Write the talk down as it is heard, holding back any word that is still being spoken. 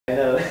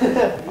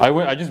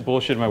I just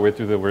bullshit my way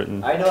through the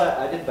written. I know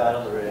I did bad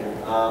on the written,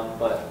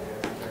 but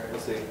we'll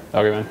see.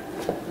 Okay, man.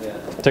 Yeah.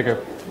 Take care.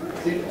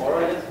 See you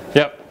tomorrow, I guess?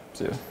 Yep.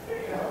 See you.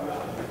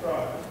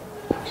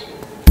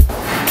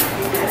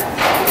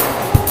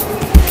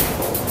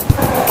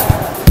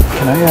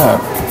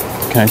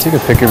 Can I take a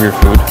pic of your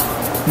food?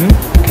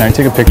 Hmm? Can I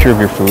take a picture of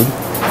your food?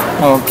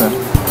 Oh, okay.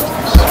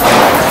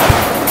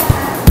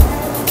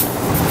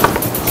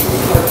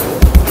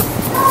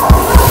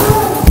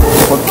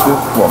 What's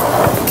this for?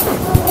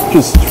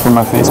 Just for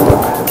my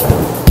Facebook.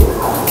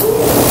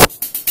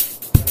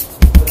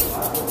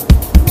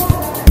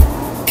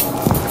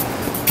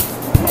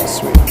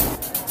 Sweet.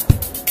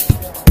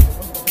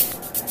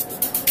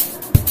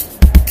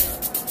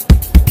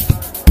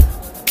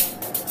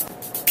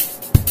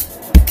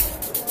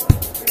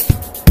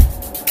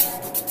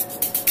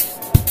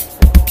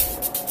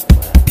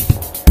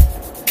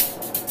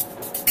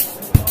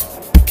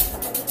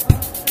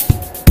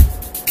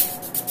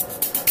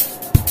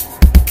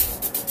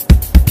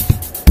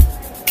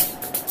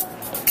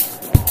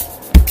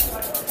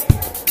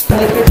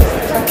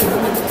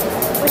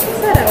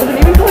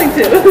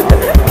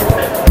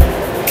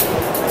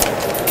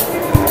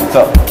 What's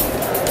up?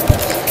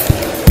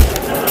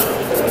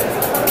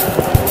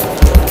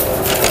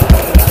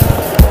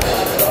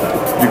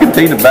 You can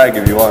take the bag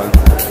if you want.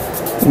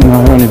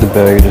 No, I don't need the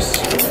bag. Just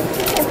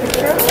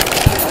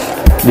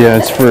yeah,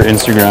 it's for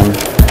Instagram.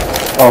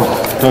 Oh,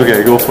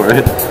 okay, go for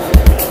it.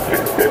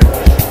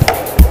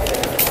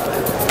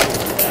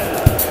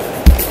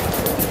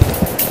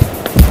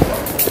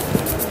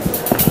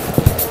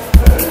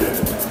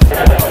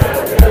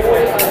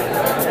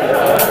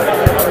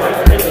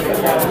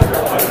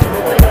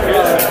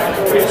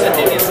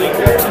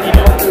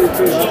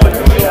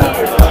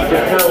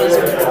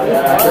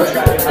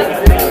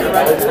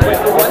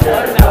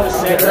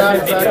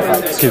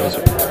 Excuse me,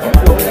 sir.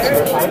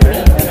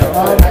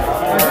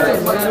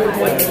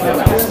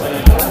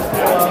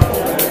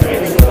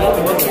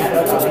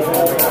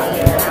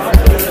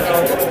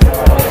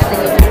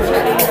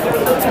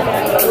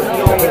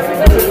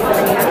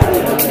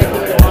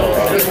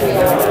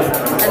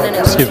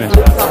 Excuse me.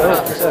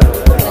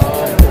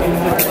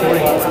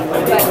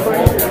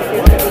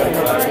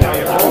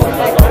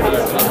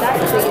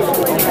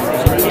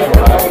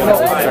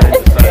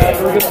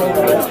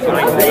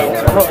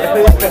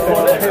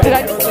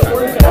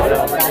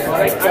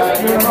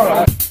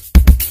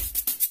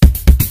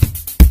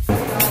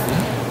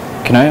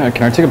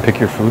 Can I take a pic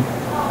of your food? You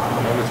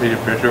want to take a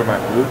picture of my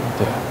food?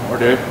 Yeah. Or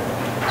dude?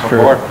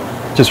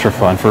 Just for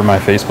fun, for my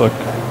Facebook.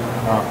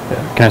 Oh.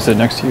 Yeah. Can I sit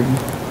next to you?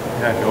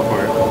 Yeah, go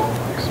for it.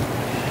 Thanks.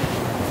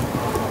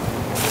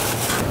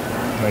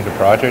 Like a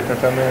project or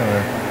something?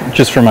 Or?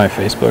 Just for my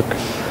Facebook.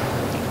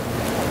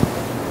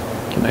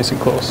 Get nice and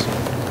close.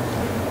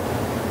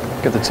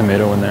 Get the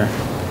tomato in there.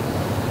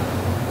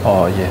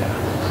 Oh yeah.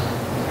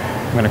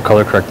 I'm gonna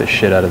color correct the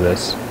shit out of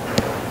this.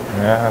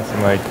 Yeah,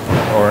 some like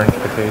orange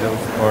potatoes,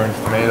 orange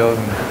tomatoes,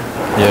 and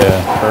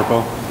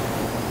purple.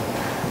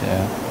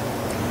 Yeah.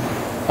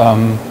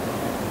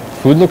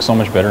 Food looks so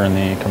much better in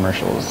the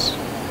commercials.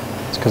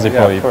 It's because they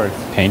probably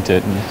paint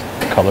it and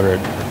color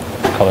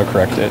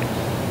correct it.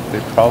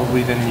 They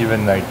probably didn't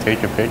even like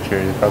take a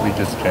picture. They probably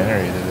just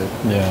generated it.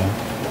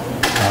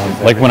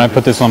 Yeah. Like when I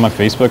put this on my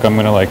Facebook, I'm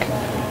gonna like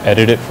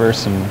edit it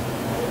first and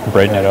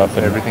brighten it up.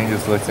 And everything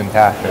just looks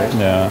intact, right?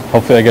 Yeah.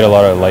 Hopefully I get a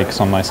lot of likes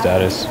on my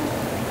status.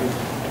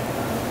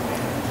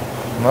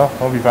 Well,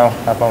 hope you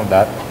have fun with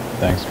that.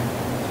 Thanks.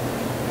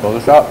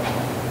 Photoshop?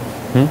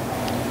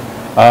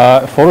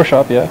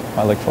 Photoshop, yeah.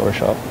 I like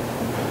Photoshop.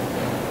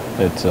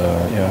 It's,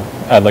 yeah,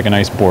 add like a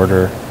nice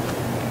border.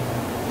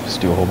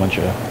 Just do a whole bunch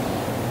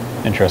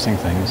of interesting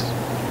things.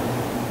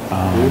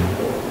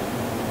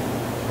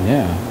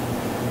 Yeah.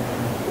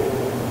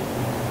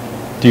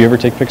 Do you ever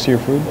take pics of your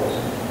food?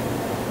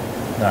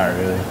 Not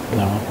really.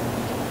 No.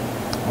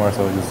 More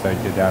so just like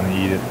get down and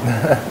eat it.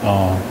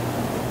 Oh.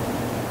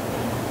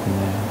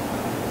 Yeah.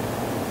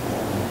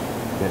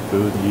 Get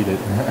food, eat it.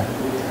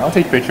 I don't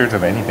take pictures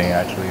of anything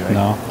actually. Like,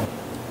 no.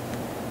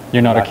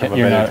 You're not a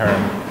you're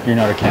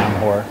not a cam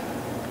whore.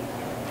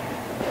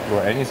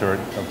 Or any sort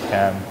of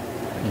cam.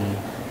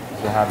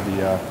 Still have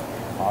the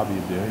hobby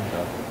of doing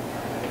stuff.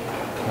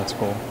 That's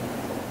cool.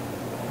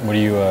 What are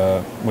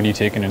you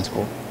taking in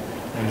school?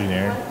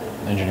 Engineering.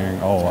 Engineering.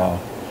 Oh wow.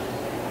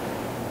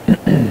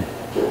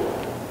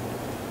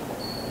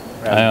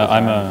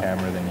 I'm a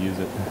camera than use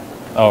it.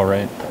 Oh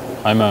right.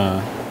 I'm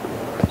a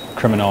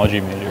criminology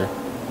major.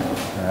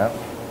 Yeah.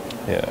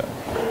 Yeah.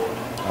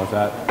 How's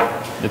that?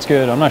 It's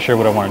good. I'm not sure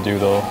what I want to do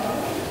though.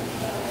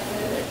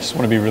 Just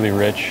want to be really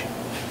rich.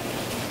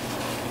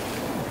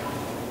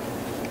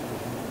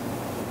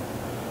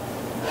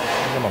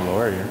 I'm a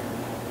lawyer.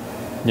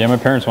 Yeah, my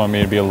parents want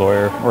me to be a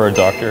lawyer or a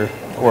doctor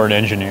or an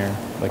engineer.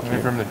 Like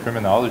from the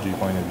criminology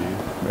point of view.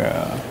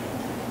 Yeah.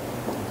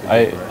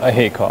 I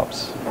hate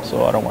cops,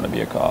 so I don't want to be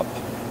a cop.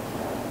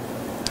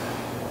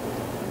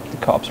 The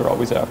cops are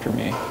always after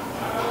me.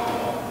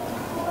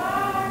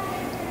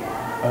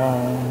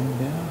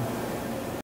 Yeah.